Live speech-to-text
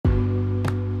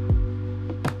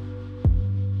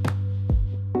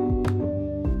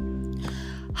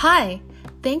Hi!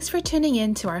 Thanks for tuning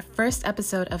in to our first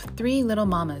episode of Three Little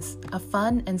Mamas, a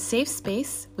fun and safe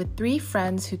space with three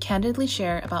friends who candidly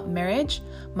share about marriage,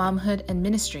 momhood, and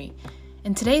ministry.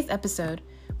 In today's episode,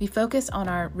 we focus on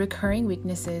our recurring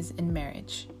weaknesses in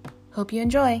marriage. Hope you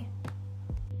enjoy!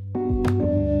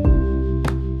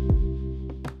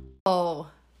 Oh.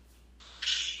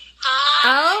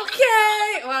 Hi.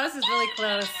 Okay. Wow, this is really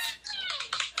close.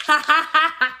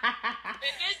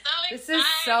 This is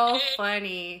so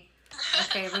funny.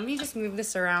 Okay, let me just move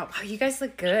this around. Wow, you guys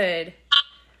look good.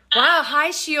 Wow, hi,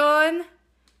 Shion.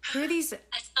 Who are these?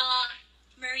 I saw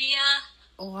Maria.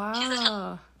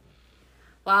 Wow.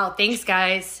 Wow, thanks,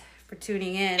 guys, for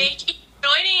tuning in. Thank you for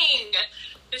joining.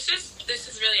 This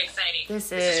is really exciting.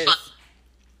 This is fun.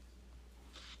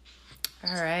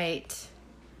 All right.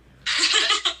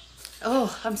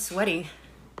 Oh, I'm sweating.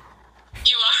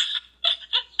 You are.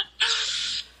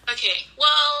 Okay. Well,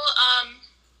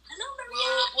 hello,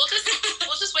 Maria. We'll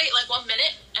just wait like 1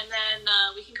 minute, and then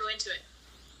we can go into it.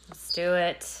 Let's do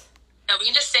it. Yeah, we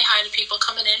can just say hi to people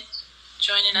coming in,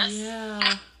 joining us.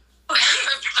 Yeah. Brian,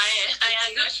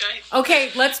 I go join.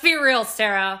 Okay, let's be real,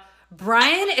 Sarah.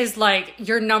 Brian is like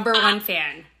your number one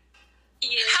fan.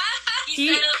 He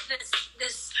set up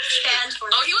this stand for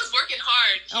me. Oh, he was working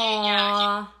hard.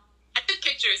 Aww. I took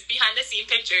pictures, behind the scene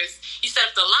pictures. He set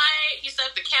up the light, he set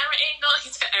up the camera angle, he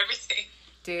set everything.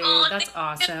 Dude, that's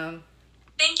awesome.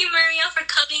 Thank you, Maria, for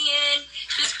coming in.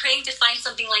 Just praying to find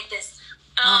something like this.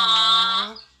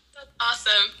 Aww. That's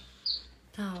awesome.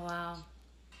 Oh, wow.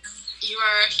 You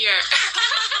are here.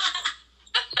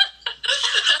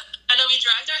 I know we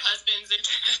dragged our husbands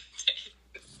into this.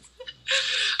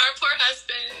 Our poor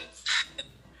husbands.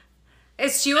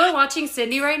 Is Sheila watching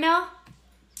Sydney right now?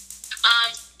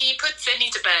 He put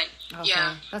Sydney to bed. Okay,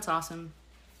 Yeah. That's awesome.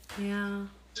 Yeah.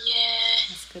 Yeah.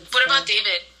 That's good What stuff. about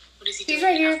David? What is he doing? He's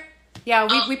right here. Yeah,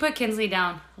 we put Kinsley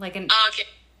down like an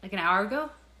Okay. hour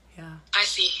ago. Yeah. I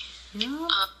see.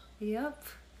 Yep. Yep.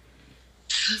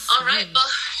 All right. Well,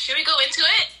 should we go into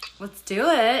it? Let's do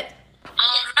it.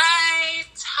 All right.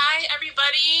 Hi,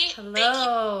 everybody. Hello. Thank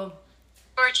you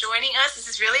for joining us. This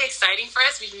is really exciting for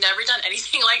us. We've never done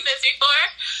anything like this before.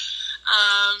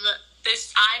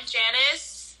 I'm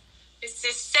Janice. This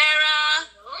is Sarah.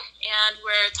 And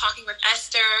we're talking with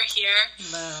Esther here.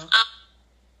 Hello.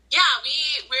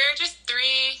 We're just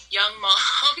three young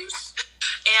moms.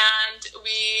 And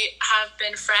we have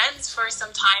been friends for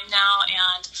some time now,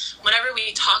 and whenever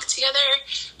we talk together,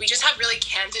 we just have really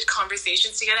candid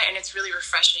conversations together, and it's really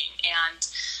refreshing. And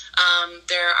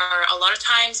there are a lot of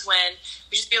times when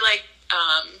we just feel like,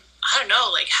 I don't know,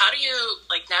 like, how do you,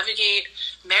 like, navigate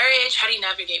marriage? How do you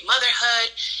navigate motherhood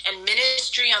and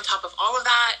ministry on top of all of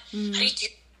that? How do you do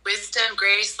wisdom,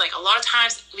 grace? Like, a lot of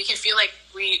times we can feel like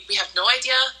we have no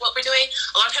idea what we're doing.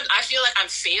 A lot of times I feel like I'm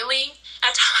failing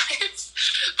at times,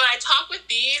 but I talk with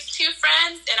these two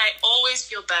friends and I always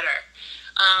feel better.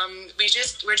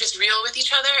 We're just real with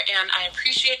each other, and I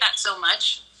appreciate that so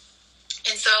much.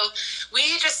 And so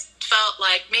we just felt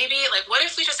like maybe, like, what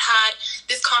if we just had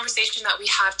this conversation that we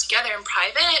have together in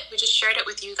private? We just shared it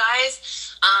with you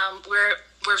guys.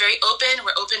 We're very open.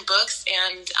 We're open books,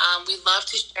 and we love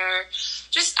to share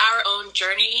just our own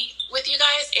journey with you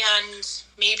guys, and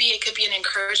maybe it could be an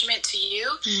encouragement to you.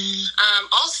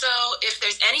 Also, if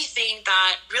there's anything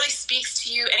that really speaks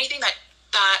to you, anything that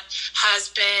has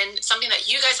been something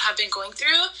that you guys have been going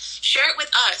through, share it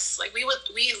with us. Like, we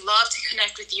love to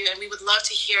connect with you, and we would love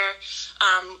to hear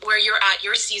where you're at,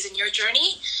 your season, your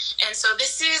journey. And so this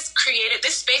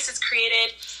space is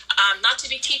created not to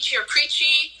be teachy or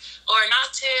preachy, or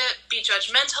not to be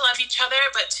judgmental of each other,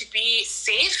 but to be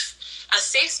safe, a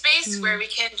safe space where we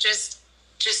can just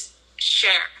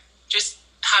share, just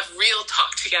have real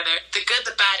talk together, the good,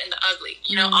 the bad, and the ugly,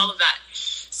 all of that.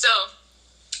 So,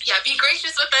 yeah, be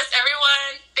gracious with us,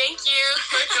 everyone. Thank you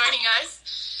for joining us.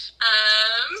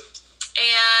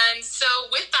 And so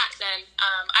with that then,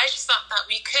 I just thought that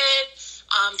we could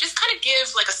just kind of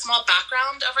give like a small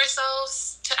background of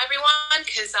ourselves to everyone,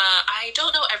 because I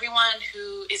don't know everyone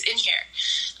who is in here.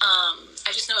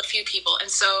 I just know a few people.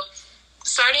 And so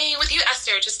starting with you,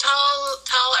 Esther, just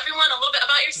tell everyone a little bit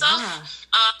about yourself,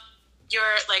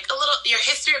 your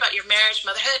history about your marriage,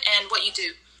 motherhood, and what you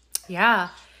do. Yeah.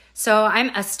 So I'm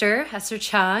Esther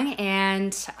Chung,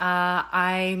 and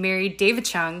I married David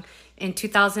Chung in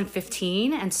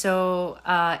 2015. And so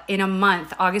in a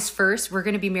month, August 1st, we're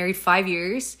going to be married 5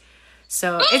 years.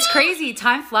 So it's crazy.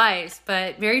 Time flies,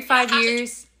 but married 5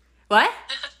 years. What?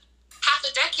 Half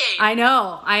a decade. I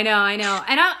know. And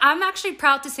I'm actually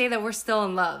proud to say that we're still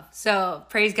in love. So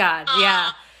praise God.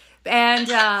 Yeah. And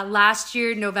last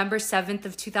year, November 7th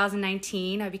of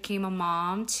 2019, I became a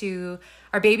mom to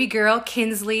our baby girl,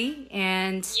 Kinsley.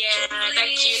 And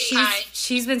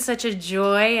she's been such a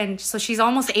joy. And so she's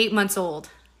almost 8 months old.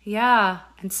 Yeah.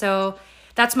 And so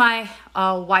that's my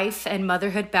wife and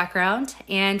motherhood background.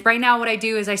 And right now what I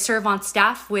do is I serve on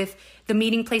staff with the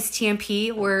Meeting Place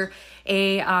TMP. We're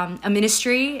a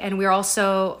ministry, and we're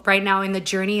also right now in the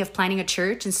journey of planning a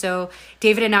church. And so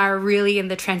David and I are really in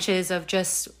the trenches of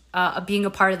just being a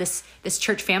part of this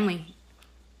church family.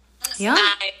 Yeah.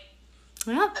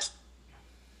 Yeah.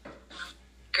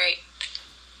 Great.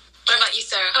 What about you,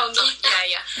 Sarah? Oh, me?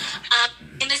 Yeah.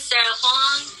 My name is Sarah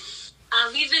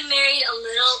Huang. We've been married a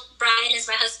little. Brian is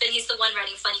my husband. He's the one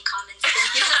writing funny comments.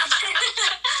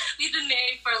 We've been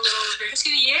married for a little over 2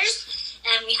 years.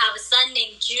 And we have a son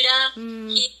named Judah.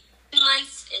 He's 7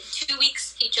 months and 2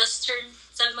 weeks. He just turned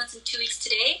 7 months and 2 weeks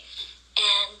today.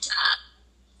 And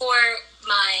for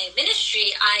my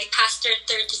ministry, I pastor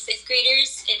 3rd to 5th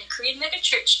graders in a Korean mega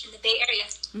church in the Bay Area.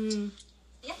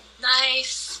 Yeah.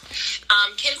 Nice.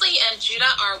 Kinsley and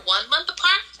Judah are 1 month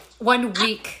apart? 1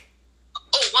 week.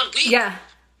 Oh, 1 week? Yeah.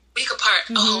 Week apart.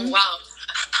 Oh, wow.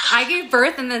 I gave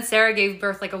birth, and then Sarah gave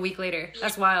birth like a week later.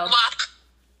 That's wild. Wow.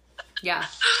 Yeah.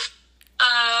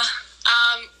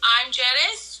 I'm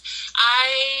Janice.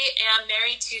 I am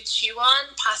married to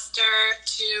Chiwon, pastor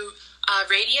to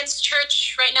Radiance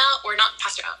Church right now, or not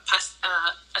pastor,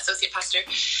 associate pastor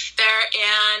there,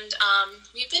 and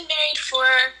we've been married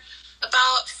for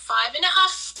about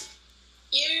 5.5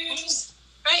 years,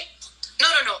 right? No,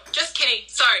 just kidding.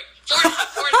 Sorry,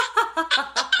 4.5. I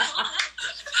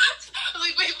was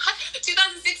like, wait, what?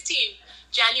 2016.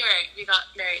 January we got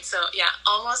married, so yeah,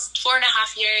 almost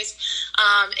 4.5 years.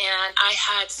 And I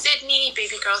had Sydney,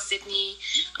 baby girl Sydney,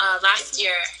 last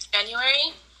year,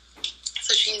 January.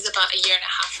 So she's about 1.5 years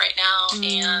right now,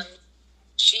 and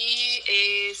she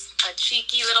is a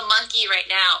cheeky little monkey right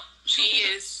now. She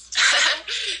is,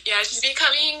 yeah, she's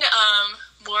becoming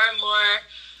more and more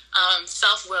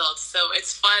self-willed. So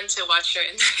it's fun to watch her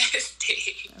in this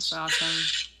stage. That's awesome.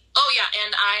 Oh yeah,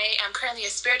 and I am currently a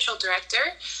spiritual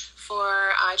director.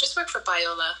 I just work for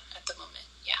Biola at the moment.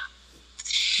 Yeah.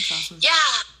 That's awesome.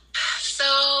 Yeah. So,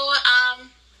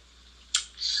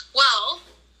 well,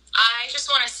 I just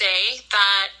want to say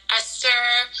that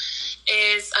Esther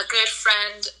is a good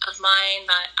friend of mine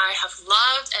that I have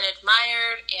loved and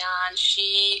admired, and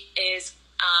she is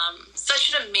such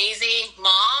an amazing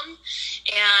mom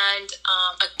and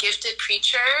a gifted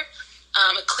preacher.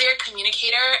 A clear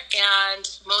communicator, and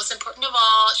most important of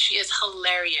all, she is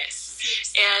hilarious.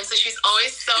 And so she's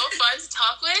always so fun to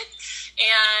talk with,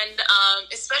 and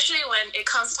especially when it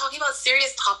comes to talking about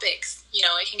serious topics, you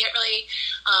know, it can get really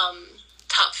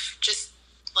tough, just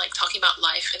like talking about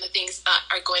life and the things that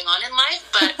are going on in life.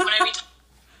 But when I read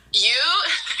you,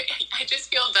 I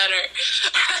just feel better.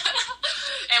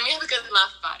 And we have a good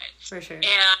laugh about it. For sure.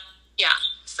 And yeah,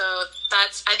 so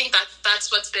I think that's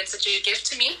what's been such a gift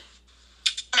to me.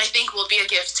 And I think will be a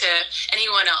gift to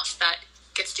anyone else that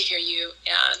gets to hear you.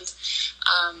 And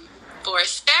for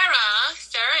Sarah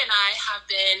and I have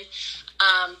been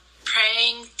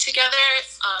praying together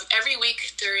every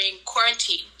week during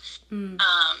quarantine. And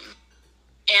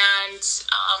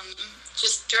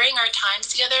just during our times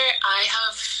together, I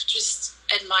have just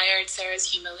admired Sarah's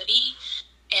humility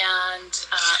and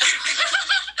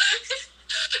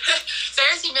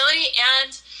Sarah's humility,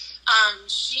 and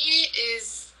she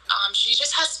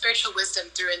just has spiritual wisdom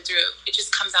through and through. It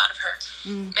just comes out of her.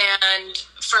 And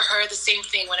for her, the same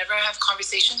thing. Whenever I have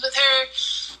conversations with her,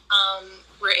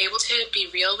 we're able to be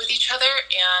real with each other,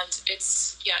 and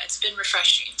it's been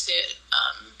refreshing to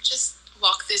just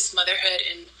walk this motherhood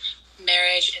and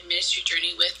marriage and ministry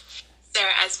journey with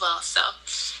Sarah as well. So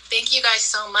thank you guys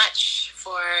so much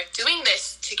for doing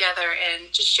this together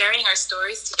and just sharing our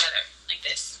stories together like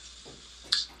this.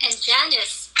 And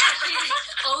Janice,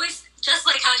 always, just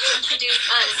like how she introduced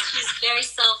us, she's very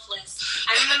selfless.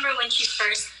 I remember when she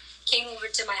first came over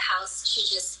to my house,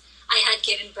 I had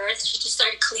given birth, she just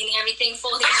started cleaning everything,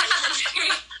 folding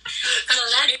everything. So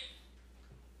that's...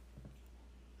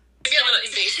 Maybe a little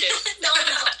invasive. No.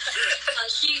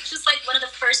 She's just like one of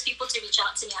the first people to reach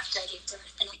out to me after I gave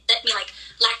birth and let me like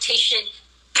lactation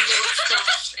milk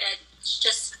stuff, and it's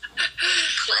just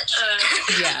clutch.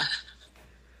 Yeah.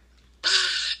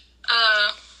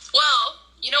 Well,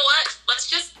 you know what? Let's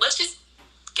just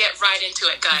get right into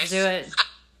it, guys. Do it.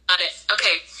 Got it.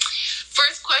 Okay.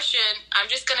 First question. I'm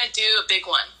just gonna do a big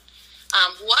one.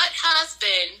 What has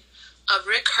been a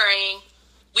recurring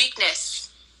weakness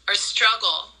or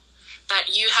struggle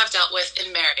that you have dealt with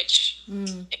in marriage?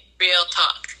 Real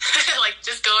talk. Like,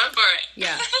 just going for it.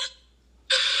 Yeah.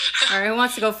 more? Who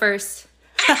wants to go first?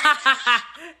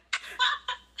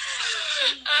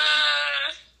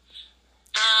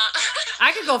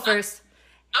 I could go first.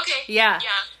 Okay. Yeah. Yeah.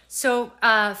 So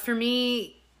for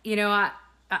me,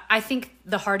 I think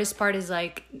the hardest part is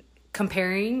like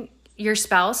comparing your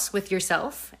spouse with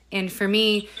yourself. And for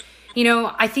me,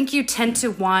 I think you tend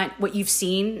to want what you've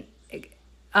seen.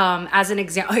 As an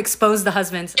example, expose the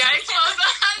husbands. Yeah, expose the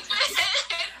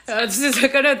husbands.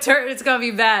 It's gonna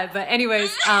be bad. But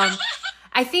anyways,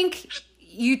 I think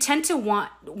you tend to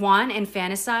want and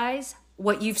fantasize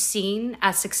what you've seen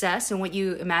as success and what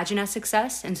you imagine as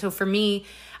success. And so for me,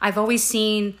 I've always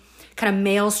seen kind of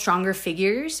male stronger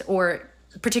figures, or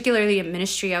particularly in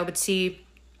ministry, I would see,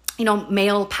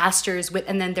 male pastors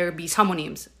and then there would be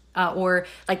homonyms, or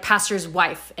like pastor's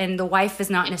wife. And the wife is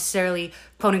not necessarily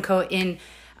quote unquote in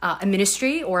a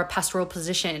ministry or a pastoral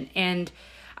position. And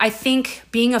I think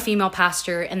being a female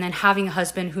pastor and then having a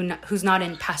husband who's not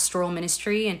in pastoral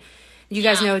ministry, and you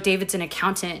guys know David's an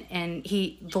accountant, and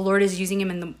the Lord is using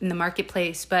him in the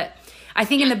marketplace. But I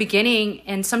think in the beginning,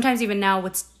 and sometimes even now,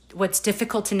 what's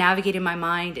difficult to navigate in my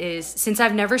mind is, since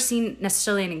I've never seen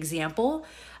necessarily an example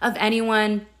of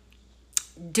anyone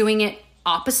doing it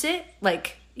opposite,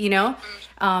 like,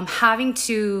 having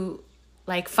to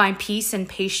like find peace and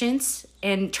patience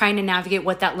and trying to navigate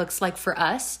what that looks like for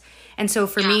us. And so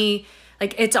for me,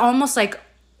 like, it's almost like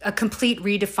a complete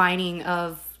redefining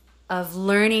of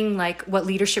learning like what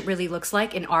leadership really looks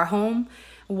like in our home,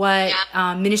 what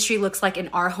ministry looks like in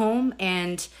our home.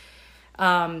 And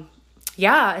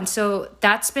and so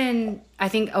that's been, I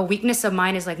think, a weakness of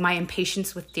mine is like my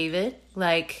impatience with David.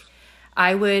 Like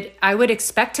I would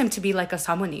expect him to be like a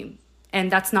Samonim, and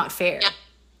that's not fair.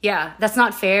 Yeah, that's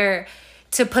not fair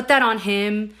to put that on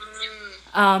him.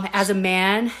 As a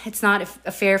man, it's not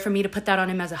fair for me to put that on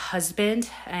him as a husband,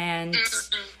 and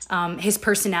his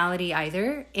personality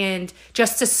either, and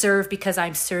just to serve because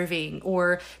I'm serving,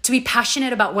 or to be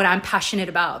passionate about what I'm passionate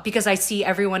about because I see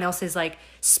everyone else's like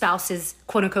spouses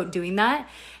quote unquote doing that.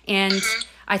 And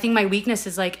I think my weakness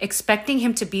is like expecting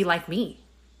him to be like me,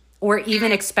 or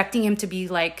even expecting him to be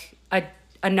like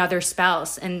another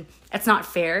spouse, and that's not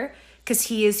fair because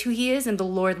he is who he is, and the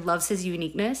Lord loves his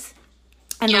uniqueness.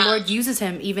 And the Lord uses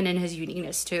him even in his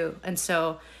uniqueness too. And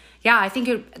so, I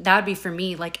think that would be for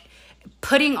me, like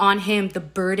putting on him the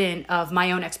burden of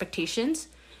my own expectations,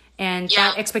 and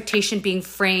that expectation being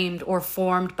framed or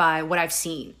formed by what I've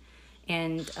seen.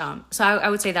 And so I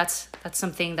would say that's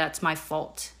something that's my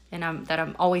fault, and that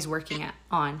I'm always working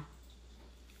on.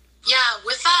 Yeah,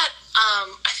 with that,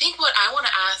 I think what I want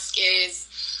to ask is,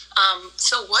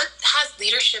 so what has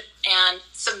leadership and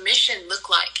submission look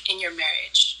like in your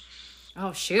marriage?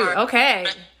 Oh, shoot. Okay.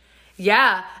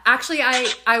 Yeah. Actually,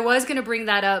 I was going to bring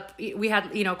that up. We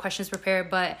had, questions prepared,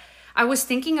 but I was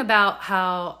thinking about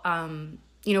how,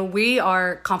 we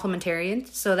are complementarian.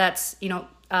 So that's,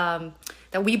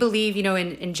 that we believe,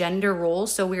 in gender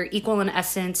roles. So we're equal in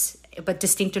essence, but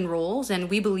distinct in roles. And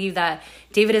we believe that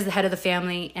David is the head of the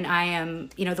family, and I am,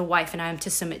 the wife, and I am to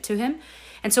submit to him.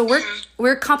 And so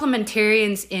we're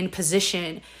complementarians in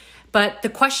position. But the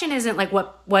question isn't like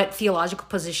what theological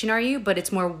position are you, but it's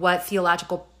more what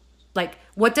theological, like,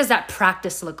 what does that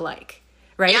practice look like,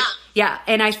 right? Yeah.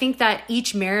 And I think that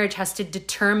each marriage has to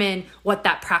determine what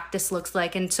that practice looks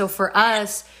like. And so for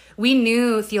us, we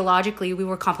knew theologically we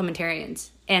were complementarians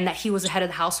and that he was the head of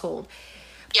the household.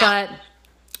 But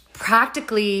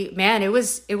practically, man, it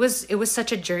was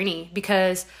such a journey,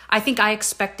 because I think I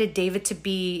expected David to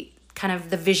be kind of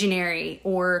the visionary,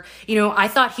 or, I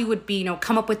thought he would be,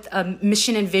 come up with a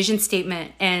mission and vision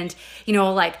statement and,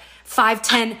 like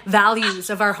 5-10 values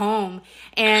of our home.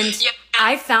 And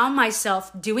I found myself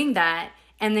doing that,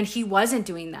 and then he wasn't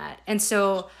doing that. And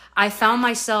so I found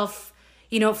myself,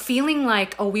 feeling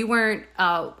like, we weren't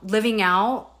living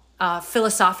out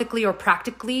philosophically or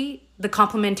practically the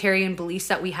complementarian beliefs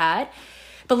that we had.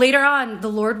 But later on, the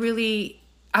Lord really,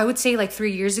 I would say like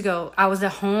 3 years ago, I was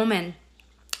at home and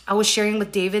I was sharing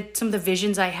with David some of the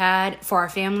visions I had for our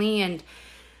family, and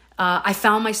I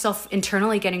found myself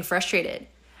internally getting frustrated.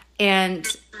 And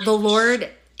the Lord,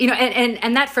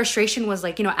 and that frustration was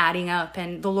like, adding up.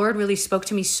 And the Lord really spoke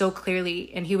to me so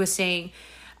clearly, and he was saying,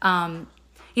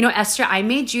 Esther, I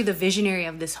made you the visionary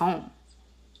of this home.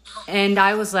 And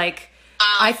I was like,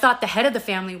 I thought the head of the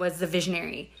family was the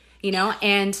visionary,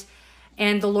 and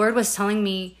the Lord was telling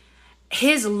me,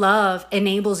 his love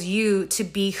enables you to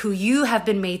be who you have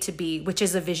been made to be, which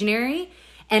is a visionary.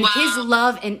 And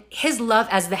his love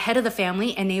as the head of the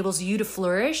family enables you to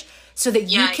flourish so that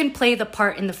you can play the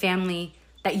part in the family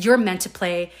that you're meant to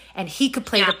play, and he could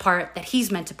play the part that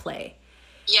he's meant to play.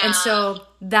 Yeah. And so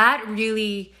that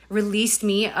really released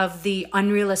me of the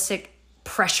unrealistic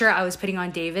pressure I was putting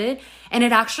on David. And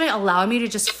it actually allowed me to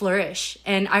just flourish.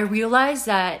 And I realized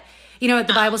that, you know,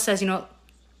 the Bible says,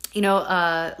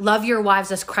 love your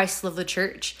wives as Christ loved the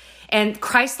church. And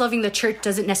Christ loving the church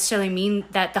doesn't necessarily mean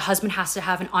that the husband has to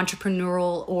have an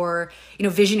entrepreneurial or,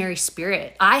 visionary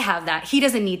spirit. I have that. He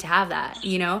doesn't need to have that,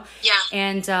 Yeah.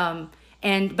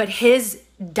 But his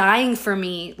dying for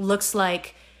me looks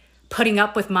like putting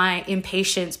up with my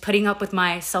impatience, putting up with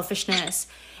my selfishness,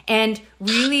 and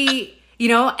really,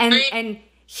 and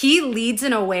he leads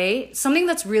in a way. Something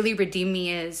that's really redeemed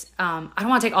me is, I don't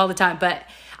want to take all the time, but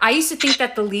I used to think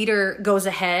that the leader goes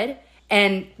ahead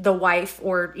and the wife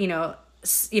or,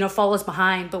 follows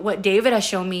behind. But what David has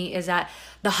shown me is that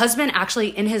the husband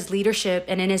actually in his leadership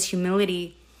and in his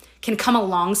humility can come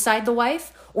alongside the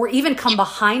wife or even come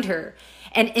behind her.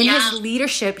 And in his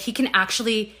leadership, he can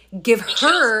actually give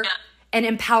her and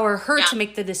empower her to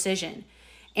make the decision.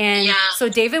 And so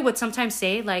David would sometimes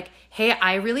say like, hey,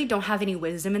 I really don't have any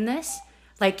wisdom in this.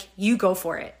 Like, you go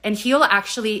for it. And he'll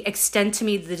actually extend to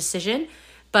me the decision.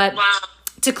 But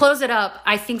to close it up,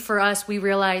 I think for us, we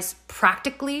realize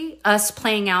practically us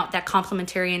playing out that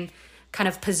complementarian kind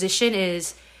of position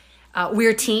is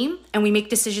we're a team and we make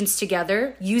decisions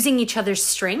together using each other's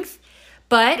strength.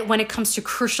 But when it comes to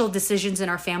crucial decisions in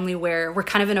our family where we're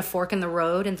kind of in a fork in the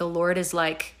road and the Lord is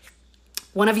like,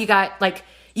 one of you got like,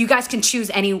 you guys can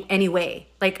choose any way.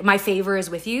 Like, my favor is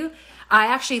with you. I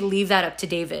actually leave that up to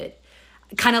David,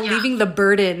 kind of leaving the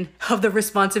burden of the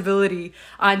responsibility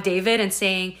on David and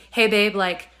saying, hey, babe,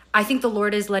 like, I think the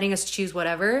Lord is letting us choose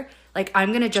whatever. Like,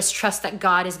 I'm going to just trust that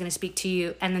God is going to speak to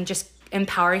you and then just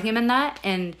empowering him in that.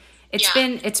 And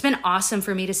it's been awesome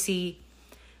for me to see,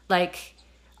 like,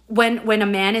 when a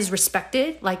man is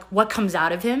respected, like, what comes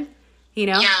out of him,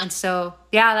 And so,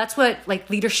 that's what, like,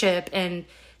 leadership and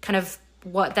kind of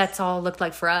what that's all looked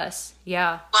like for us.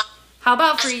 Yeah. Well, how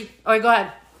about for you? Oh, go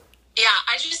ahead. Yeah,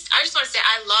 I just want to say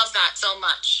I love that so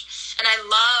much. And I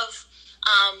love,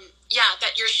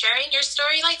 that you're sharing your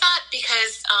story like that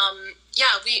because,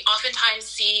 we oftentimes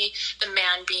see the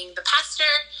man being the pastor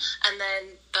and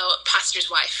then the pastor's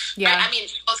wife. Yeah. Right? I mean,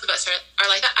 both of us are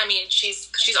like that. I mean,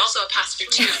 she's also a pastor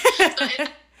too. So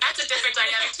that's a different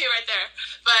dynamic too right there.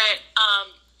 But,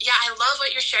 I love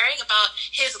what you're sharing about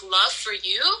his love for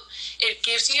you. It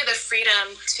gives you the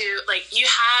freedom to, like, you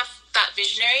have that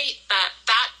visionary,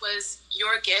 that was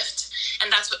your gift,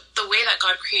 and that's the way that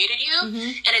God created you.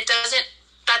 And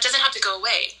that doesn't have to go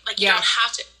away. Like, you don't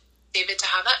have to David to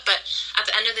have that, but at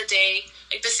the end of the day,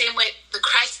 like the same way the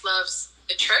Christ loves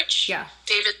the church,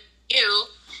 David, you,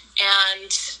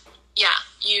 and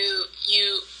you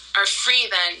are free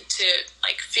then to,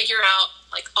 like, figure out,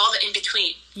 like, all the in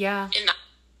between in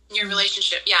your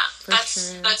relationship.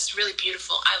 That's really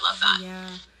beautiful. I love that.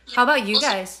 How about you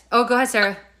guys? Oh, go ahead,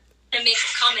 Sarah. To make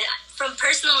a comment from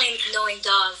personally knowing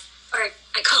Dov, or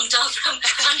I call him Dov from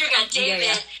undergrad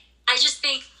David. I just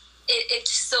think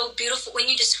it's so beautiful when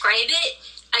you describe it.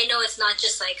 I know it's not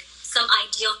just like some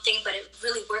ideal thing, but it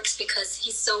really works because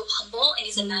he's so humble and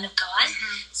he's a man of God.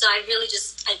 So I really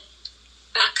I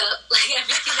back up like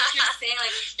everything that you're saying.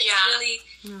 Like, it's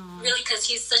really because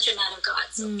he's such a man of God.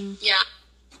 So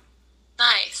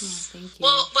nice. Oh, thank you.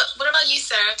 Well, what about you,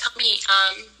 Sarah? Tell me.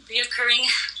 Reoccurring.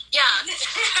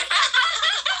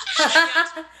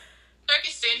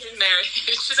 Darkest stage in marriage.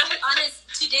 To be honest,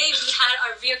 today we had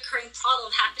our reoccurring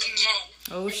problem happen again.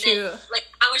 Oh, shoot. Then, like,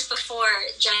 hours before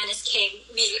Janice came,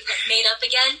 we made up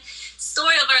again.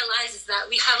 Story of our lives is that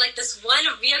we have, like, this one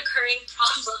reoccurring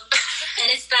problem, and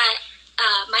it's that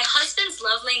my husband's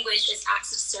love language is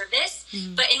acts of service,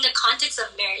 but in the context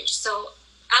of marriage. So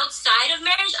outside of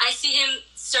marriage, I see him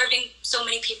serving so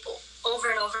many people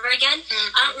over and over again.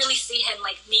 I don't really see him,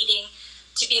 like, needing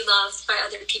to be loved by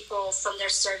other people from their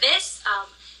service.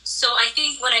 So I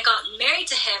think when I got married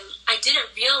to him, I didn't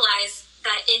realize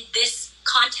that in this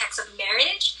context of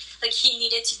marriage, like, he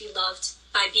needed to be loved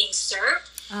by being served.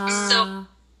 So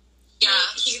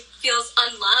he feels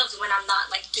unloved when I'm not,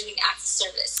 like, doing acts of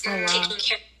service, taking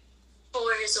care of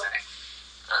chores, or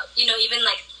even,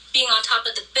 like, being on top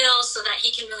of the bills so that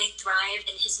he can really thrive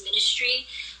in his ministry.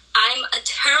 I'm a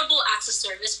terrible acts of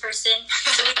service person,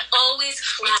 so we always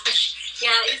clash.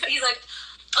 He's like,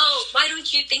 oh, why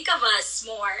don't you think of us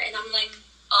more? And I'm like,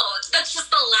 oh, that's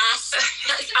just the last.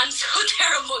 I'm so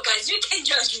terrible, guys. You can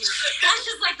judge me. That's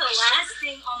just, like, the last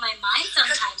thing on my mind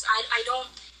sometimes. I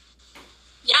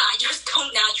just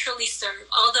don't naturally serve.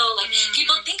 Although, like,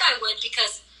 people think I would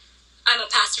because I'm a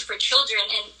pastor for children.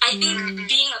 And I think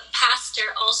being a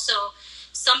pastor also,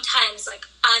 sometimes, like,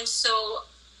 I'm so,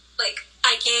 like,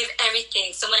 I gave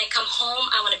everything. So when I come home,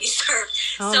 I want to be served.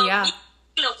 Oh, so yeah.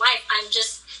 being a wife, I'm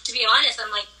just, to be honest,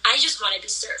 I'm like, I just want to be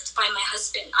served by my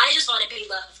husband. I just want to be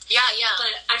loved. Yeah, yeah. But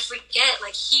I forget,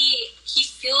 like, he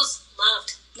feels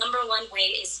loved. Number one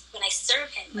way is when I serve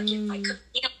him. Like, if I cook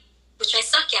meal, which I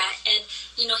suck at, and,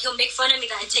 you know, he'll make fun of me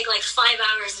that I take like 5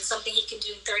 hours and something he can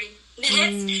do in 30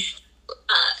 minutes.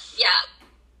 Yeah.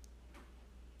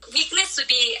 Weakness would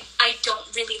be I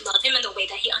don't really love him in the way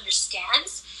that he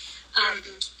understands.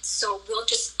 So we'll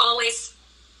just always,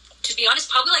 to be honest,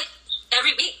 probably like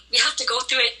every week we have to go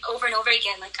through it over and over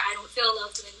again. Like, I don't feel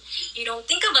loved when you don't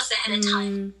think of us ahead of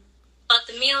time about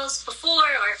the meals before,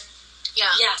 or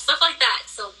stuff like that.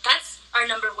 So that's our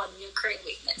number one recurring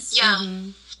weakness. Yeah.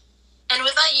 And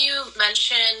with that, you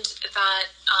mentioned that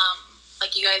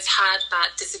like you guys had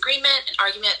that disagreement and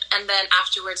argument, and then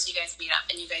afterwards you guys meet up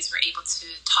and you guys were able to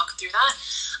talk through that.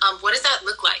 What does that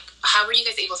look like? How were you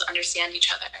guys able to understand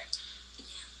each other?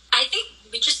 I think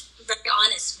we just very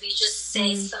honest. We just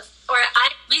say stuff. Or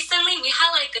recently we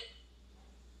had like a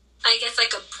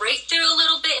breakthrough a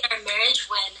little bit in our marriage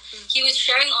when he was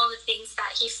sharing all the things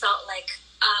that he felt like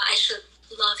I should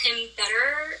love him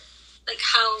better. Like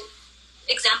how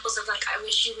examples of like, I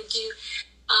wish you would do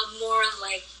more of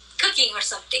like cooking or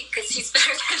something, because he's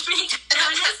better than me, to be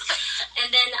honest.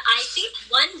 And then I think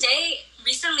one day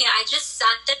recently I just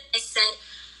sat there and I said,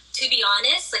 to be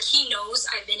honest, like, he knows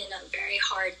I've been in a very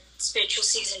hard spiritual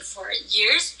season for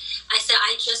years. I said,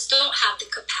 I just don't have the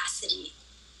capacity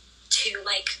to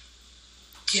like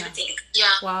do things.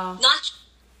 Yeah. Wow. Not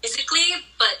physically,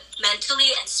 but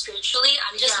mentally and spiritually.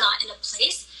 I'm just not in a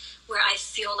place where I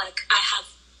feel like I have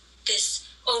this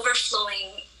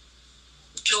overflowing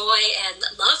joy and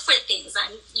love for things.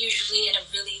 I'm usually in a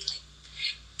really like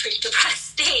pretty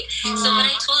depressed state. So when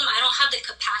I told him I don't have the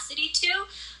capacity to,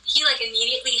 he like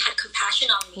immediately had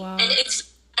compassion on me. Wow. And I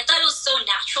thought it was so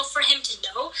natural for him to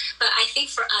know. But I think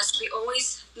for us, we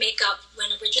always make up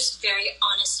when we're just very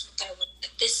honest with our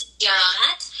this and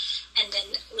that, and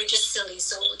then we're just silly.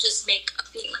 So we'll just make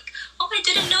up being like, oh, I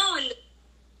didn't know, and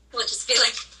we'll just be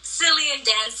like silly and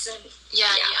dance and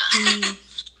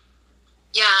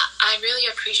Yeah, I really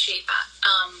appreciate that.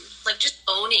 Like just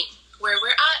owning where we're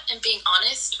at and being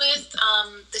honest with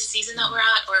the season that we're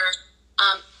at, or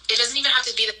it doesn't even have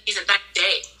to be the season that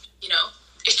day, you know,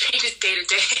 it changes day to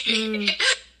day.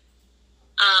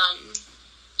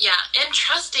 And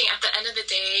trusting at the end of the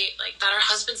day, like that our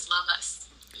husbands love us,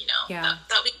 you know,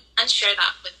 that we can share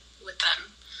that with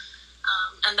them,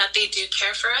 and that they do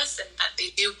care for us and that they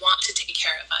do want to take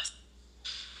care of us.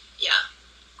 Yeah,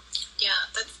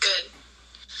 that's good.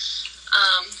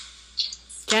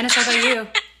 Janice, how about you?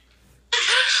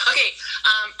 Okay,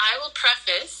 I will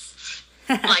preface,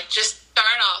 like, just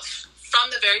start off from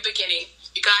the very beginning.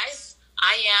 You guys,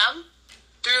 I am,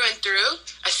 through and through,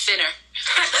 a sinner.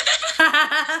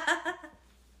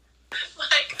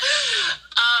 like,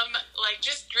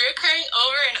 just reoccurring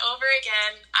over and over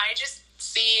again, I just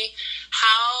see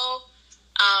how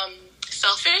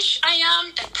selfish I am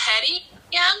and petty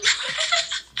I am.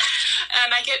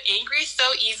 And I get angry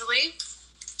so easily.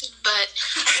 But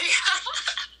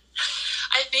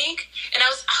I think, and I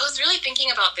was really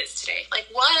thinking about this today. Like,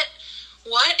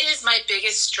 what is my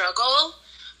biggest struggle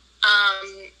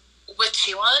with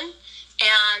Chiwon,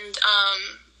 and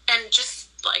just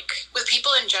like with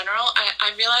people in general?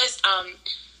 I realized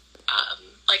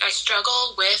like I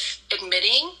struggle with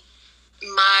admitting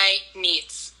my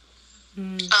needs,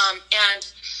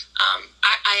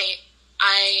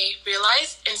 I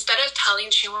realized instead of telling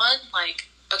Chiwon like,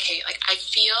 okay, like I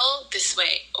feel this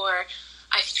way, or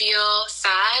I feel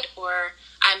sad, or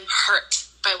I'm hurt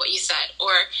by what you said,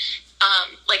 or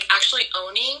like actually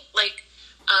owning, like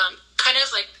kind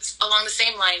of like along the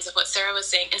same lines of what Sarah was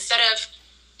saying, instead of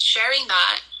sharing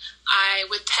that, I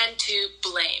would tend to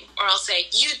blame, or I'll say,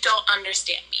 you don't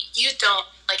understand me, you don't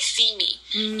like see me,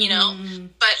 you know.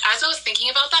 But as I was thinking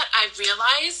about that, I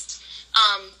realized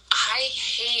I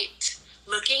hate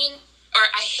looking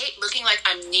like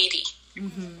I'm needy.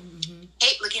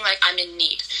 Hate looking like I'm in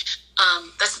need.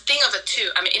 That's the thing of a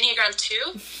 2. I'm an Enneagram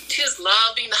 2. 2s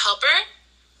love being the helper.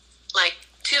 Like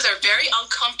 2s are very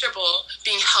uncomfortable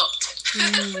being helped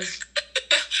and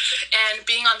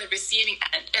being on the receiving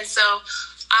end. And so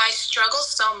I struggle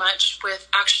so much with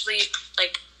actually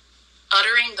like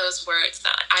uttering those words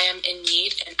that I am in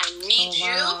need and I need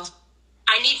you.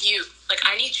 I need you. Like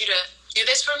I need you to do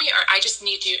this for me, or I just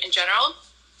need you in general.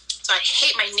 So I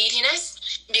hate my neediness.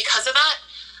 Because of that,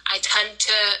 I tend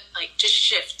to like just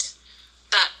shift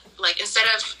that, like instead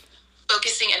of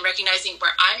focusing and recognizing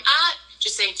where I'm at,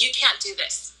 just saying, you can't do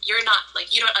this. You're not,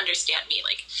 like, you don't understand me.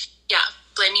 Like, yeah.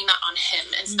 blaming that on him.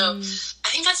 And so I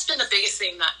think that's been the biggest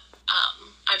thing that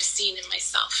I've seen in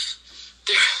myself.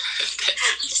 I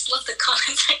just love the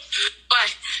comments. Like, why?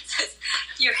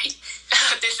 You're right.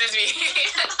 This is me.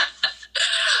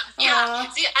 Yeah.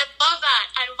 See, I love that.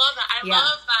 I love that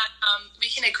we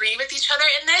can agree with each other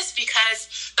in this,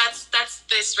 because that's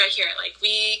this right here. Like,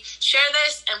 we share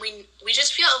this and we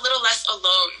just feel a little less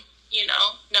alone,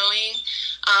 knowing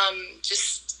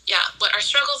what our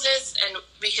struggles is, and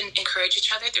we can encourage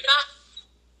each other through that.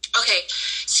 Okay,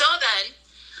 so then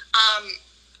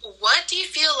what do you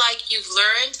feel like you've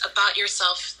learned about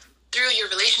yourself through your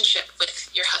relationship with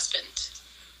your husband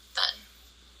then?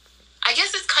 I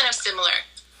guess it's kind of similar.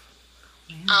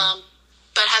 Yeah.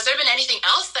 But has there been anything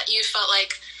else that you felt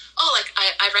like,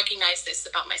 I recognize this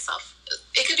about myself?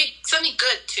 It could be something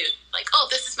good too. Like,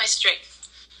 this is my strength.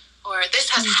 Or this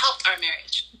has helped our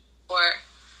marriage. Or,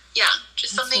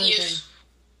 just that's something really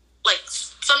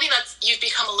something that you've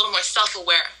become a little more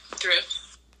self-aware through.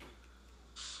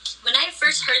 When I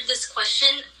first heard this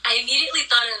question, I immediately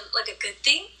thought of like a good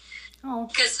thing. Oh.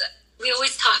 Because we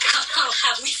always talk about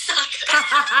how we suck.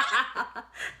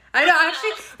 I know,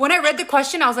 actually, when I read the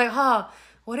question, I was like,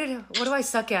 what do I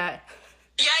suck at?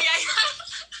 Yeah.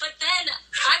 But then,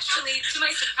 actually, to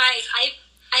my surprise,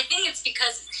 I think it's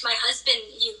because my husband,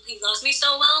 he loves me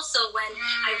so well. So when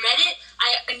I read it,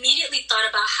 I immediately thought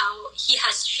about how he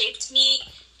has shaped me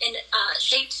and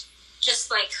shaped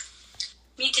just like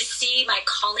me to see my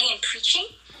calling in preaching.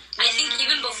 I think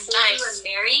even before we were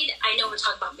married, I know we're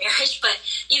talking about marriage, but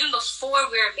even before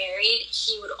we were married,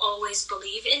 he would always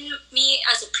believe in me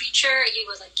as a preacher. He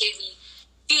would give me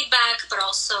feedback, but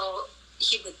also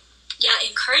he would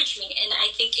encourage me. And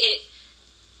I think it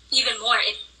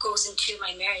goes into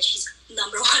my marriage. He's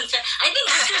number one fan. I think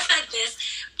Esther said this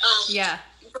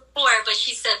before, but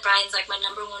she said Brian's my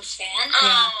number one fan. To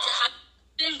have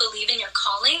been believe in your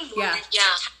calling,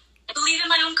 I believe in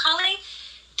my own calling.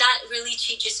 That really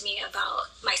teaches me about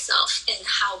myself and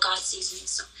how God sees me.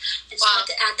 So I just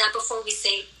wanted to add that before we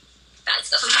say bad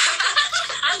stuff.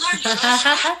 I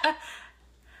learned.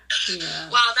 Yeah.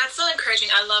 Wow, that's so encouraging.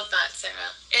 I love that,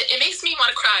 Sarah. It makes me want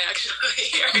to cry, actually,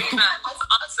 hearing that. That's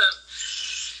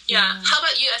awesome. Yeah. How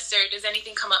about you, Esther? Does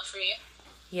anything come up for you?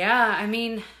 Yeah, I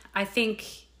mean, I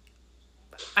think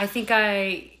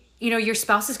your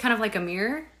spouse is kind of like a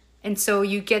mirror. And so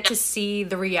you get to see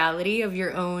the reality of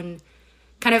your own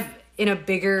kind of in a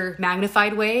bigger,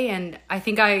 magnified way. And I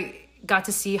think I got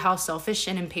to see how selfish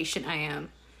and impatient I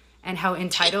am and how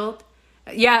entitled.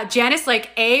 Yeah, Janice,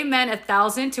 amen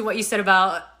 1,000 to what you said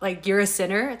about, you're a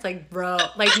sinner. It's bro,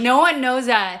 no one knows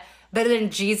that better than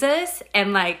Jesus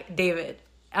and, David.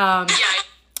 Yeah.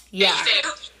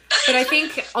 But I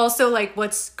think also,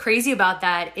 what's crazy about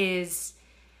that is,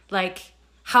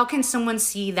 how can someone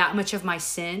see that much of my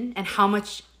sin and how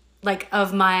much,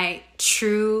 of my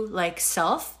true,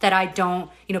 self that I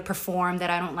don't, perform, that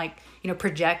I don't,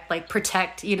 project,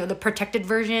 protect, the protected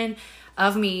version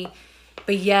of me,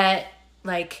 but yet,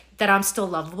 that I'm still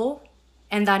lovable.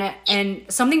 And and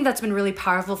something that's been really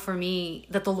powerful for me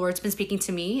that the Lord's been speaking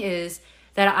to me is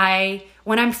that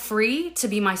when I'm free to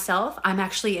be myself, I'm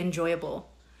actually enjoyable.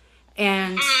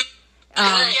 And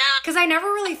because I never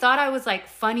really thought I was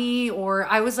funny, or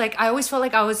I always felt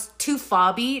like I was too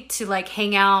fobby to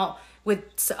hang out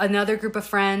with another group of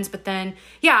friends. But then,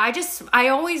 I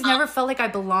always never felt like I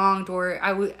belonged, or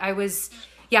I was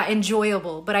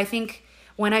enjoyable. But I think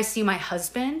when I see my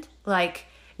husband,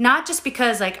 not just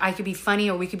because I could be funny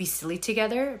or we could be silly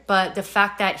together, but the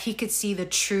fact that he could see the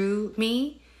true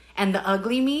me and the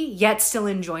ugly me, yet still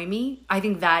enjoy me, I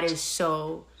think that is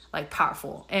so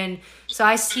powerful. And so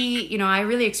I see, I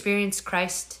really experienced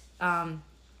Christ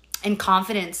in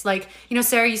confidence.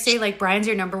 Sarah, you say Brian's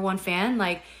your number one fan.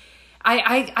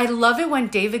 I love it when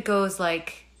David goes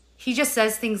he just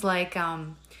says things like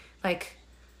why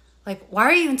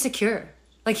are you insecure?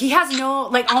 He has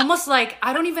no, almost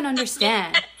I don't even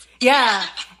understand. Yeah.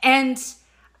 And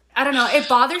I don't know, it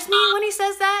bothers me when he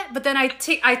says that, but then I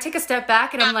take a step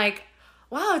back and I'm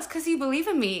wow, it's because you believe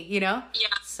in me, Yeah.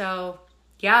 So,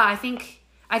 I think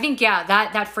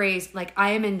that phrase,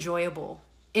 I am enjoyable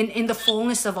in the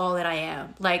fullness of all that I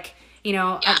am.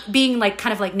 Being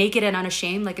kind of naked and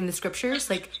unashamed, in the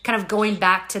scriptures, kind of going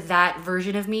back to that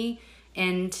version of me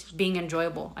and being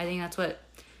enjoyable. I think that's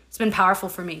it's been powerful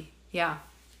for me. Yeah.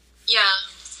 Yeah.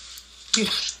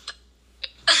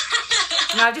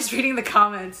 No, I'm just reading the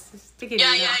comments. Just taking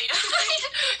yeah.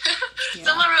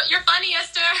 Someone wrote, "You're funny,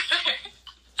 Esther."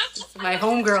 My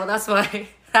homegirl, that's why.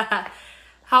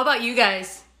 How about you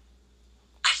guys?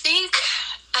 I think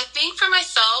for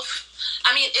myself,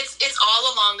 I mean, it's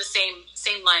all along the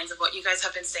same lines of what you guys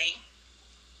have been saying.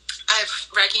 I've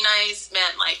recognized,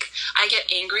 man, like I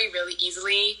get angry really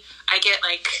easily. I get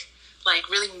like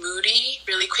really moody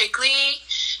really quickly.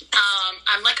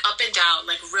 I'm like up and down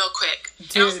like real quick.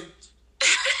 Dude.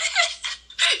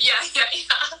 Yeah.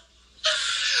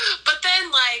 But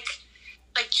then like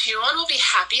Jiwon will be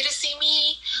happy to see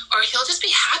me, or he'll just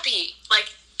be happy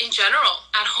like in general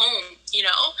at home, you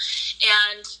know?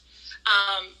 And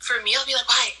for me, I'll be like,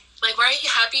 why? Like, why are you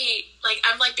happy? Like,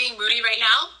 I'm like being moody right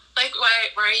now. Like, why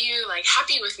are you like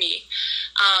happy with me?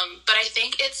 But I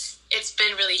think it's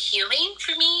been really healing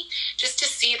for me just to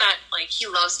see that like he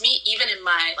loves me even in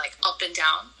my like up and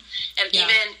down, and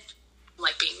even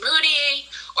like being moody,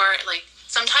 or like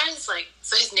sometimes like,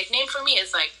 so his nickname for me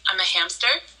is like I'm a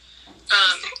hamster.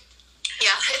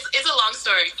 Yeah, it's a long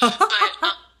story, but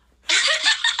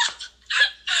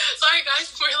sorry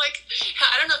guys, we're like,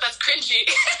 I don't know if that's cringy.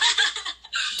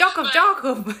 Jokum. Yeah,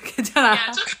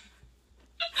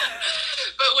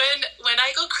 but when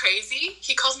I go crazy,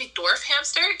 he calls me dwarf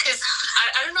hamster, because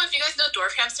I don't know if you guys know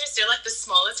dwarf hamsters. They're like the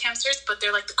smallest hamsters, but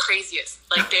they're like the craziest.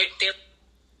 Like they're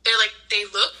like, they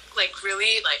look like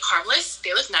really like harmless.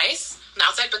 They look nice on the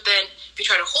outside, but then if you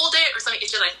try to hold it or something,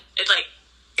 it's just like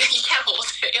you can't hold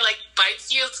it. It like bites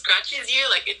you, scratches you,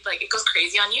 like it goes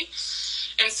crazy on you.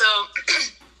 And so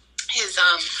his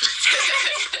I'm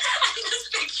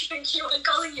just picturing you and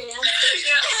calling you hamster.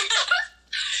 Yeah.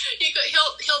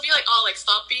 He'll be like, oh, like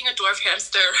stop being a dwarf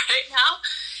hamster right now.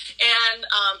 And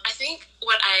I think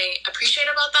what I appreciate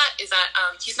about that is that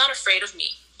he's not afraid of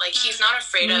me. Like he's not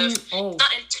afraid of,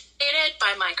 not intimidated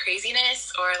by my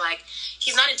craziness, or like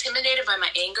he's not intimidated by my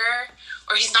anger,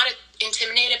 or he's not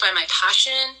intimidated by my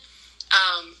passion.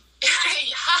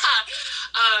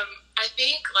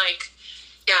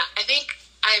 I think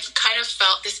I've kind of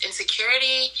felt this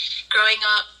insecurity growing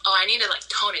up. Oh, I need to like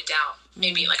tone it down.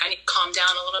 Maybe like I need to calm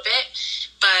down a little bit.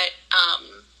 But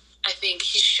I think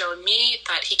he's shown me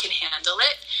that he can handle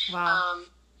it. Wow.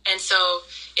 And so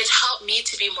it's helped me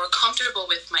to be more comfortable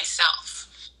with myself.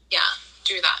 Yeah,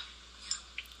 through that.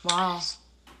 Wow.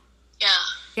 Yeah.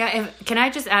 Yeah, can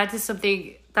I just add to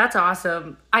something? That's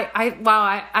awesome.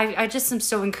 I just am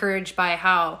so encouraged by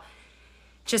how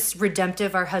just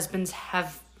redemptive our husbands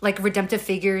have, like redemptive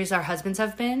figures our husbands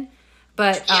have been.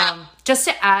 But just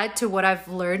to add to what I've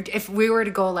learned, if we were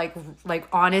to go like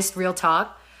honest, real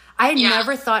talk, I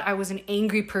never thought I was an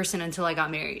angry person until I got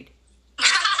married.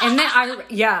 And then I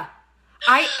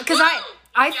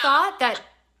thought that,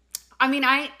 I mean,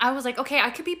 I was like, okay, I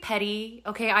could be petty.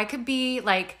 Okay, I could be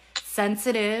like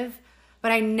sensitive,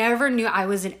 but I never knew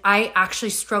I actually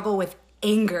struggle with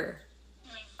anger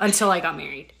until I got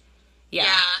married.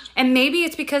 Yeah. And maybe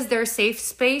it's because they're a safe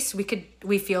space.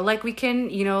 We feel like we can,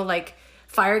 you know, like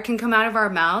fire can come out of our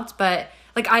mouths, but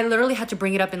like I literally had to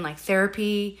bring it up in like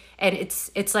therapy, and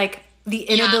it's like the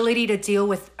inability to deal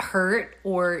with hurt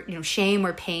or, you know, shame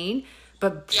or pain.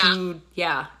 But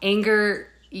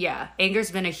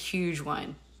anger's been a huge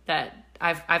one that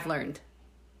I've learned.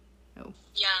 Oh.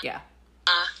 Yeah.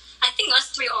 I think us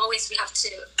three we have to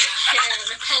share and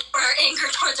repent for our anger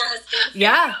towards our husband.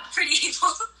 Yeah. Pretty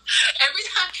evil. Every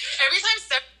time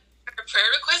Sarah prayer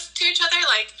requests to each other,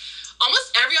 like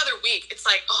almost every other week, it's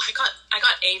like, oh, I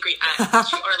got angry at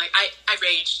you, or like I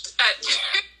raged at you.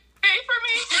 Pray for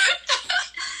me.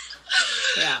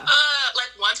 Yeah.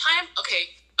 Like one time, okay.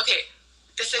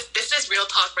 This is real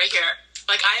talk right here.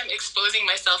 Like I am exposing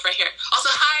myself right here. Also,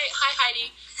 hi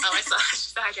Heidi. Oh, I saw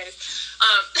hi guys.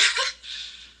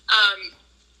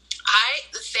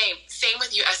 Same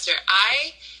with you, Esther.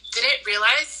 I didn't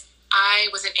realize I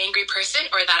was an angry person,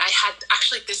 or that I had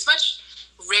actually this much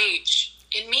rage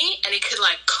in me, and it could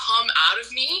like come out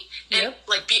of me and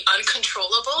like be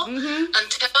uncontrollable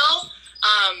until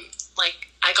like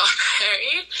I got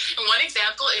married. And one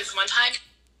example is one time,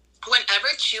 whenever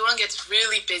Jiwon gets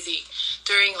really busy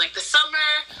during like the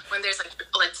summer, when there's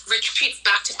like retreats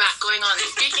back to back going on, and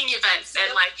speaking events,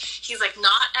 and like he's like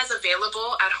not as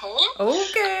available at home.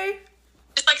 Okay.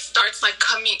 It like starts like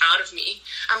coming out of me.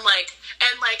 I'm like,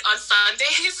 and like on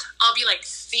Sundays I'll be like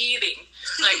seething.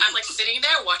 Like I'm like sitting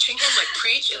there watching him like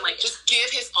preach and like just give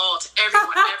his all to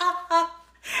everyone.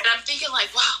 And I'm thinking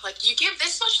like, wow, like you give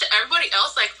this much to everybody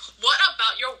else. Like, what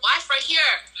about your wife right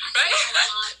here? Right?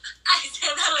 I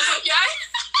said that a lot. Yeah.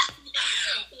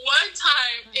 One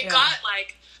time it got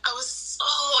like, I was so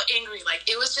angry. Like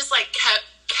it was just like kept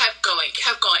going.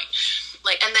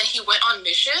 Like, and then he went on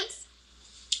missions.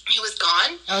 He was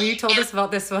gone. Oh, you told us about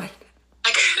this one.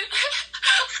 I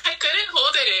couldn't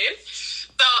hold it in.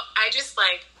 So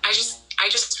I I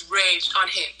just raged on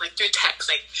him, like through text,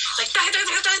 like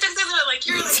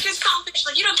you're selfish,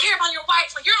 like you don't care about your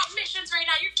wife, like you're on missions right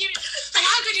now, you're giving, like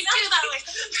how could you do that? Like,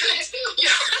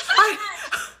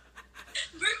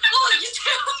 you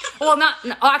too. Well,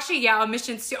 actually, yeah, on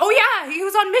missions too. Oh yeah, he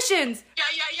was on missions. Yeah.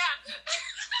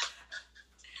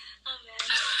 Oh man.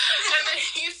 And then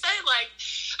he said, like,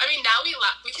 I mean, now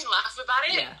we can laugh about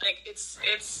it. Yeah. Like it's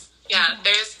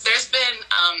there's been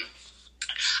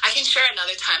I can share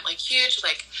another time, like huge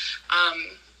like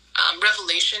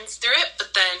revelations through it,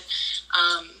 but then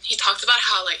he talked about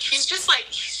how like he's just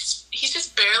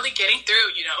barely getting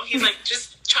through, you know. He's like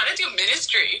just trying to do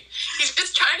ministry. He's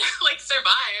just trying to like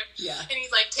survive. Yeah. And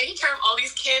he's like taking care of all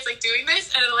these kids, like doing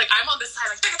this, and then, like I'm on this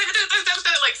side,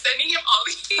 like sending him all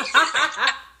these.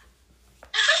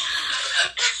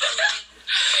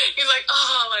 He's like,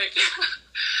 oh, like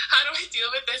how do I deal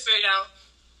with this right now?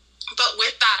 But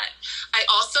with that, I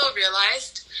also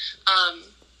realized,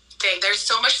 there's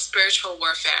so much spiritual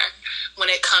warfare when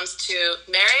it comes to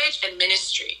marriage and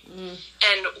ministry.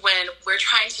 And when we're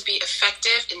trying to be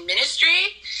effective in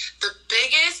ministry, the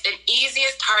biggest and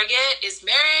easiest target is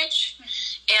marriage,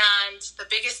 and the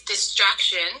biggest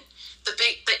distraction,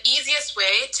 the easiest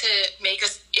way to make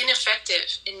us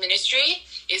ineffective in ministry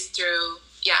is through,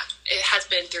 it has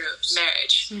been through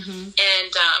marriage.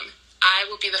 And I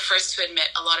will be the first to admit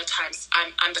a lot of times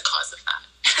I'm the cause of that.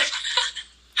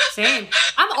 Same.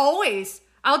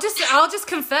 I'll just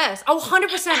confess. Oh,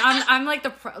 100%. I'm like the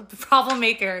problem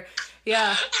maker.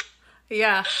 Yeah.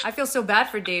 I feel so bad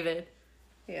for David.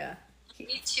 Yeah.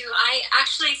 Me too. I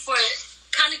actually, for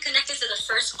kind of connected to the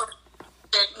first one,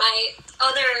 my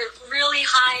other really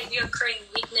high reoccurring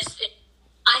weakness is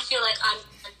I feel like I'm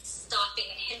stopping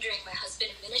and hindering my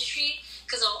husband in ministry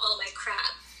because of all my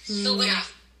crap. So when I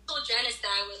told Janice that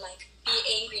I would like be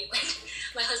angry when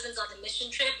my husband's on the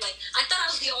mission trip, like I thought I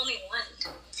was the only one.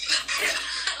 I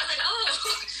was like, oh,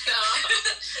 no.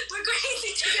 We're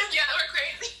crazy together. Yeah, we're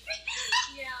crazy.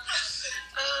 Yeah.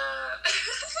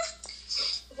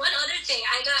 One other thing,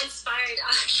 I got inspired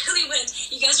actually when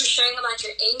you guys were sharing about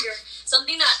your anger.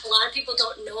 Something that a lot of people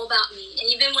don't know about me, and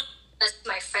even when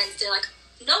my friends, they're like,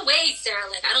 "No way, Sarah!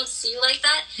 Like I don't see you like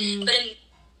that." But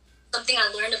something I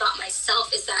learned about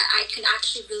myself is that I can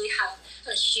actually really have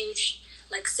a huge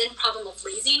like sin problem of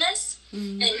laziness,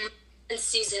 and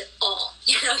sees it all.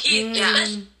 You know, he's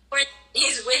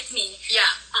with me.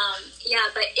 Yeah.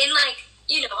 But in like,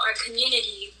 you know, our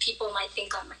community, people might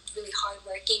think I'm like really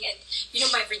hardworking, and you know,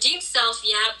 my redeemed self,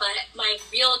 but my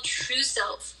real true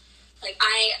self, like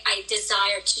I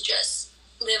desire to just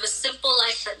live a simple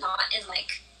life, but not in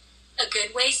like a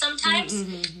good way sometimes.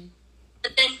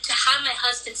 But then to have my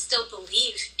husband still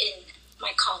believe in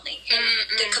my calling and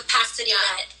the capacity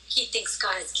that he thinks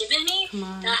God has given me,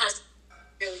 that has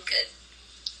been really good.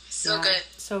 So good.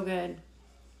 So good.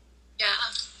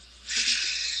 Yeah.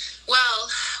 Well,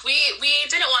 we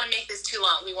didn't want to make this too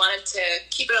long. We wanted to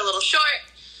keep it a little short.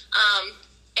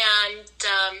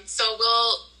 So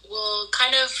we'll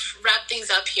kind of wrap things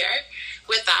up here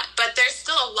with that. But there's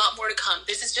still a lot more to come.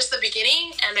 This is just the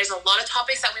beginning, and there's a lot of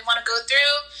topics that we want to go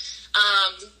through.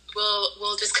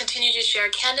 We'll just continue to share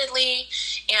candidly,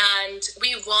 and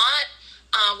we want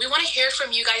to hear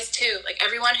from you guys too. Like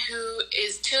everyone who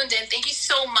is tuned in, thank you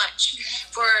so much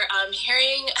for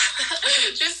hearing,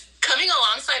 just coming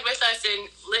alongside with us and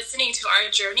listening to our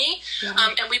journey.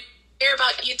 And we hear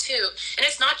about you too. And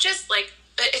it's not just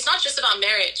about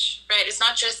marriage, right? It's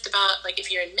not just about like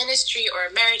if you're in ministry or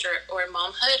marriage or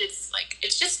momhood. It's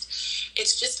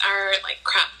just our like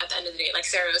crap at the end of the day, like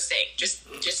Sarah was saying, just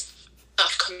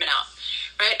stuff coming out,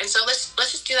 right? And so let's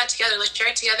just do that together. Let's share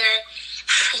it together.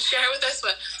 Share with us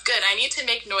what good. I need to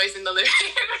make noise in the living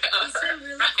room. It's so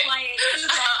really quiet. People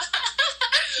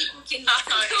can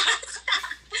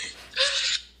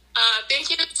thank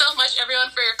you so much,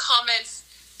 everyone, for your comments.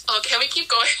 Oh, can we keep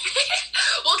going?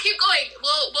 We'll keep going.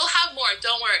 We'll have more.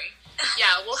 Don't worry.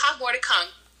 Yeah, we'll have more to come.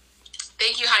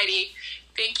 Thank you, Heidi.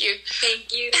 Thank you.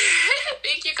 Thank you.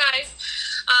 Thank you, guys.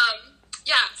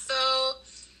 So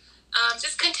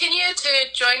just continue to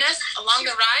join us along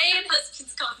the ride.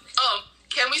 Husband's comment. Oh,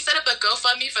 can we set up a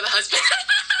GoFundMe for the husband?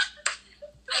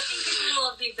 I think people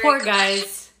will be very Poor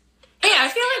guys. Hey, I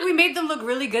feel like we made them look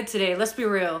really good today. Let's be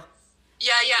real.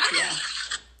 Yeah.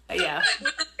 Yeah.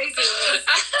 Crazy ones.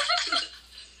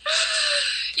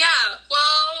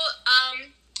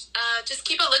 Just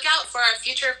keep a lookout for our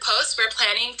future posts. We're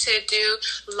planning to do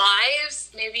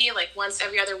lives maybe like once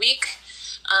every other week.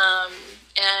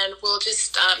 And we'll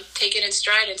just take it in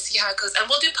stride and see how it goes. And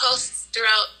we'll do posts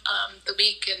throughout the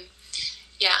week. And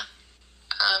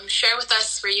share with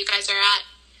us where you guys are at.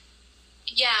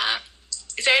 Yeah.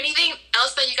 Is there anything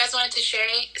else that you guys wanted to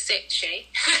say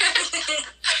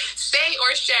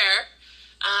or share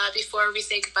before we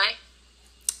say goodbye?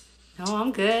 No,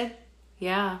 I'm good.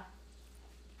 Yeah.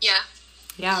 Yeah.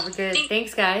 Yeah, we're good.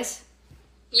 Thanks, guys.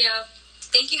 Yeah.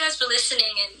 Thank you guys for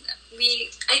listening. And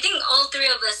I think all three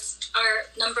of us, our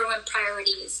number one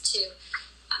priority is to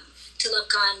love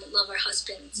God, love our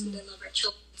husbands, and then love our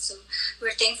children. So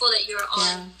we're thankful that you're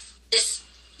on this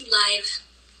live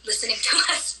listening to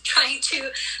us, trying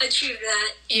to achieve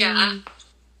that. Yeah.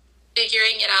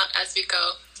 Figuring it out as we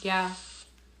go. Yeah.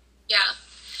 Yeah.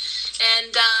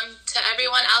 And to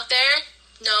everyone out there,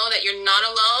 know that you're not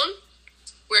alone.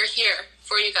 We're here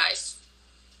for you guys.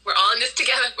 We're all in this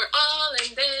together. We're all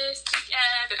in this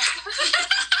together.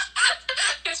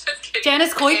 Just kidding.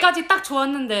 Janice, 거기까지 딱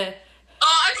좋았는데.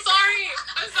 Oh, I'm sorry.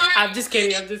 I'm just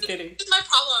kidding. This is my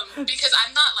problem because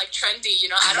I'm not like trendy, you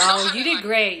know. I don't know. No, you did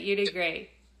great. You did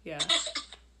great. Yeah.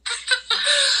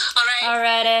 All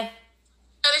right. Alrighty.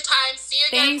 Another time. See you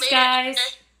again Thanks, later. guys.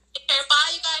 Take care. Bye.